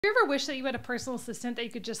You ever wish that you had a personal assistant that you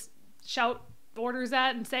could just shout orders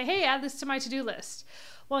at and say, hey, add this to my to-do list?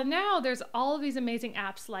 Well, now there's all of these amazing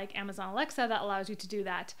apps like Amazon Alexa that allows you to do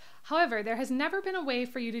that. However, there has never been a way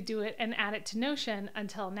for you to do it and add it to Notion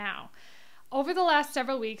until now. Over the last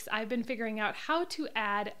several weeks, I've been figuring out how to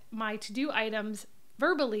add my to-do items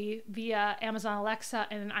verbally via Amazon Alexa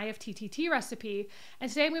and an IFTTT recipe. And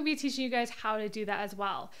today I'm going to be teaching you guys how to do that as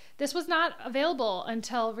well. This was not available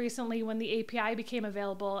until recently when the API became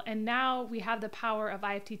available. And now we have the power of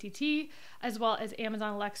IFTTT as well as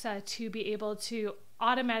Amazon Alexa to be able to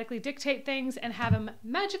automatically dictate things and have them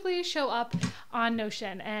magically show up on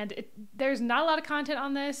Notion. And there's not a lot of content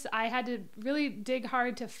on this. I had to really dig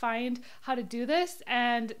hard to find how to do this.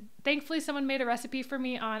 And thankfully someone made a recipe for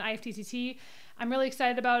me on IFTTT. I'm really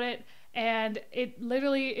excited about it, and it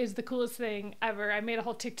literally is the coolest thing ever. I made a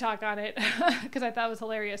whole TikTok on it because I thought it was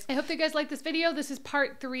hilarious. I hope you guys like this video. This is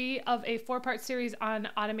part 3 of a 4-part series on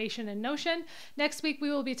automation in Notion. Next week, we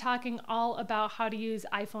will be talking all about how to use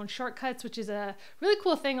iPhone shortcuts, which is a really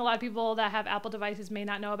cool thing a lot of people that have Apple devices may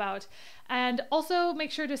not know about. And also make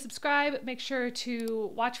sure to subscribe, make sure to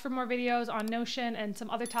watch for more videos on Notion and some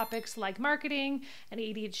other topics like marketing and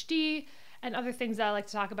ADHD and other things that I like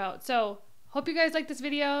to talk about. So hope you guys like this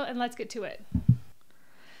video, and let's get to it.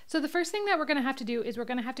 So the first thing that we're gonna have to do is we're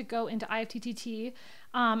gonna have to go into IFTTT.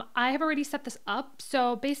 I have already set this up.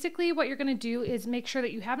 So basically what you're gonna do is make sure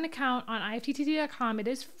that you have an account on IFTTT.com. It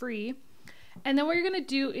is free. And then what you're gonna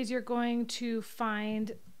do is you're going to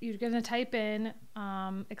type in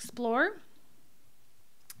Explore,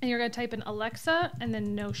 and you're gonna type in Alexa and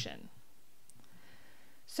then Notion.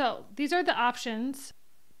 So these are the options.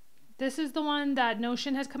 This is the one that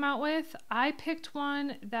Notion has come out with. I picked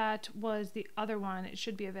one that was the other one. It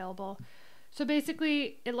should be available. So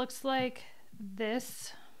basically, it looks like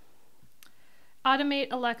this. Automate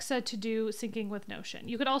Alexa to do syncing with Notion.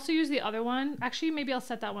 You could also use the other one. Actually, maybe I'll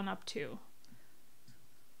set that one up too.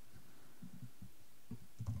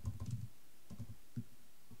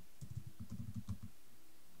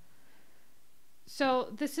 So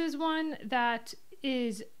this is one that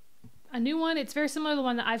is a new one. It's very similar to the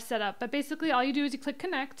one that I've set up, but basically all you do is you click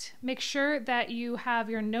connect, make sure that you have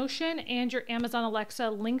your Notion and your Amazon Alexa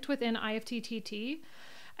linked within IFTTT.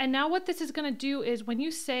 And now what this is going to do is when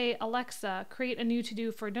you say, Alexa, create a new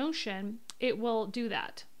to-do for Notion, it will do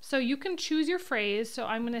that. So you can choose your phrase. So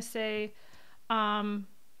I'm going to say,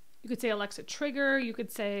 you could say Alexa trigger, you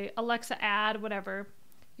could say Alexa add, whatever.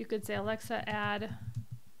 You could say Alexa add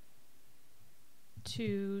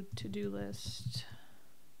to-do list.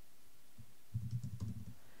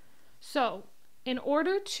 So in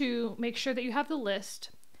order to make sure that you have the list,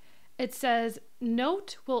 it says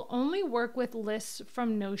Note will only work with lists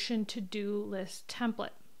from Notion to-do list template.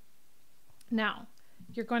 Now,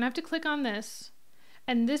 you're going to have to click on this,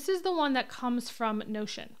 and this is the one that comes from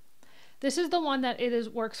Notion. This is the one that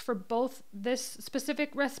works for both this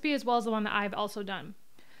specific recipe as well as the one that I've also done.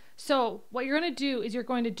 So what you're going to do is you're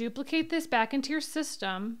going to duplicate this back into your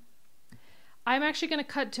system. I'm actually going to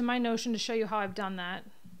cut to my Notion to show you how I've done that.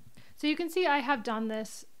 So you can see I have done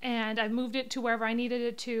this and I've moved it to wherever I needed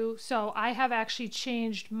it to. So I have actually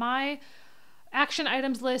changed my action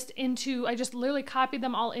items list into, I just literally copied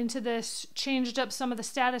them all into this, changed up some of the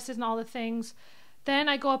statuses and all the things. Then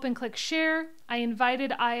I go up and click share. I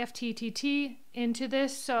invited IFTTT into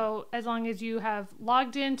this. So as long as you have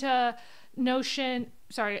logged into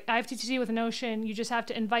IFTTT with Notion, you just have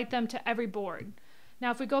to invite them to every board. Now,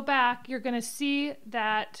 if we go back, you're going to see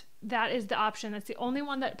that that is the option. That's the only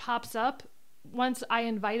one that pops up once I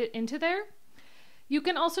invite it into there. You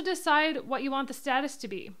can also decide what you want the status to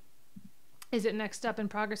be. Is it next up in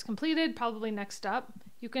progress completed? Probably next up.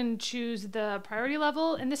 You can choose the priority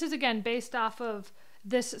level. And this is, again, based off of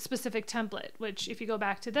this specific template, which if you go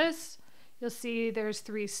back to this, you'll see there's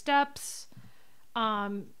 3 steps.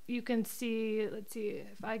 You can see, let's see,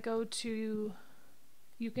 if I go to...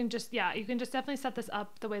 you can just definitely set this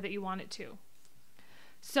up the way that you want it to.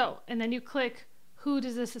 So, and then you click, who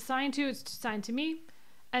does this assign to? It's assigned to me.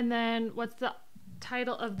 And then what's the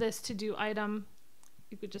title of this to-do item?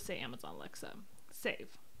 You could just say Amazon Alexa,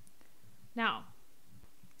 save. Now,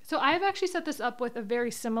 so I've actually set this up with a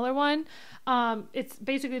very similar one. It's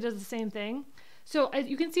basically does the same thing. So as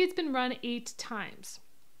you can see, it's been run 8 times.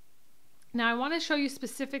 Now I want to show you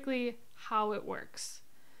specifically how it works.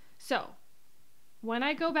 So when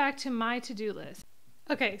I go back to my to-do list,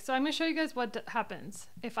 okay, so I'm going to show you guys what happens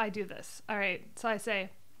if I do this. All right, so I say,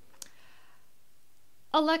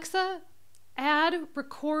 Alexa, add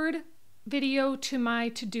record video to my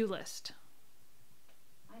to-do list.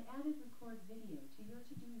 I added record video to your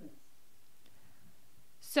to-do list.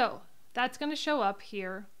 So that's going to show up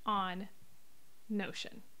here on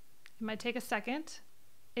Notion. It might take a second.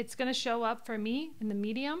 It's going to show up for me in the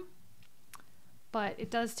medium, but it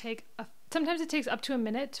does take sometimes it takes up to a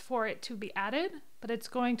minute for it to be added, but it's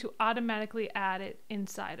going to automatically add it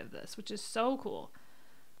inside of this, which is so cool.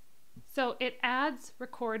 So it adds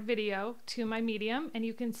record video to my medium, and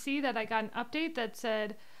you can see that I got an update that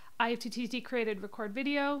said IFTTT created record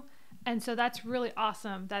video. And so that's really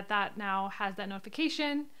awesome that that now has that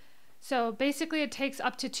notification. So basically it takes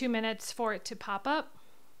up to 2 minutes for it to pop up.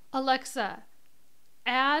 Alexa,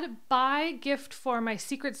 add buy gift for my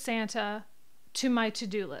Secret Santa to my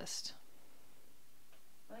to-do list.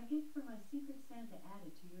 Buy gift for my Secret Santa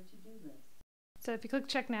added to your to-do list. So if you click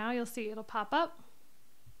check now, you'll see it'll pop up.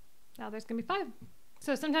 Now there's gonna be 5.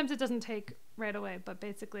 So sometimes it doesn't take right away, but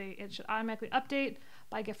basically it should automatically update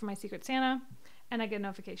buy gift for my Secret Santa, and I get a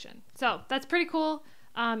notification. So that's pretty cool.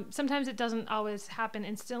 Sometimes it doesn't always happen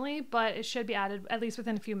instantly, but it should be added at least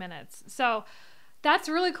within a few minutes. So that's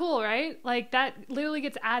really cool, right? Like that literally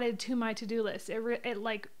gets added to my to-do list. It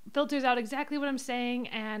like filters out exactly what I'm saying,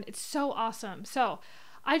 and it's so awesome. So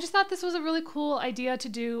I just thought this was a really cool idea to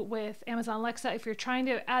do with Amazon Alexa if you're trying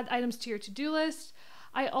to add items to your to-do list.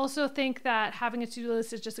 I also think that having a to-do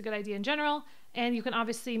list is just a good idea in general, and you can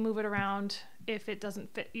obviously move it around if it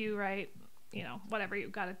doesn't fit you, right? You know, whatever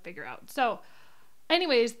you've got to figure out. So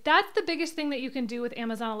anyways, that's the biggest thing that you can do with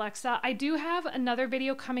Amazon Alexa. I do have another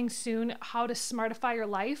video coming soon, how to smartify your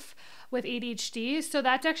life with ADHD. So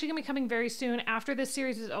that's actually gonna be coming very soon. After this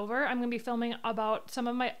series is over, I'm gonna be filming about some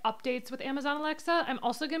of my updates with Amazon Alexa. I'm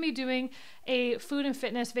also gonna be doing a food and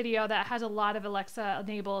fitness video that has a lot of Alexa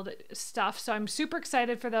enabled stuff. So I'm super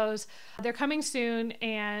excited for those. They're coming soon,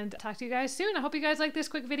 and talk to you guys soon. I hope you guys like this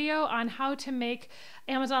quick video on how to make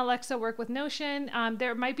Amazon Alexa work with Notion.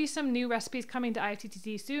 There might be some new recipes coming to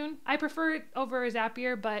IFTTT soon. I prefer it over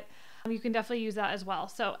Zapier, but you can definitely use that as well.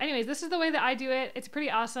 So anyways, this is the way that I do it. It's pretty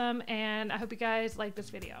awesome, and I hope you guys like this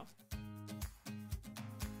video.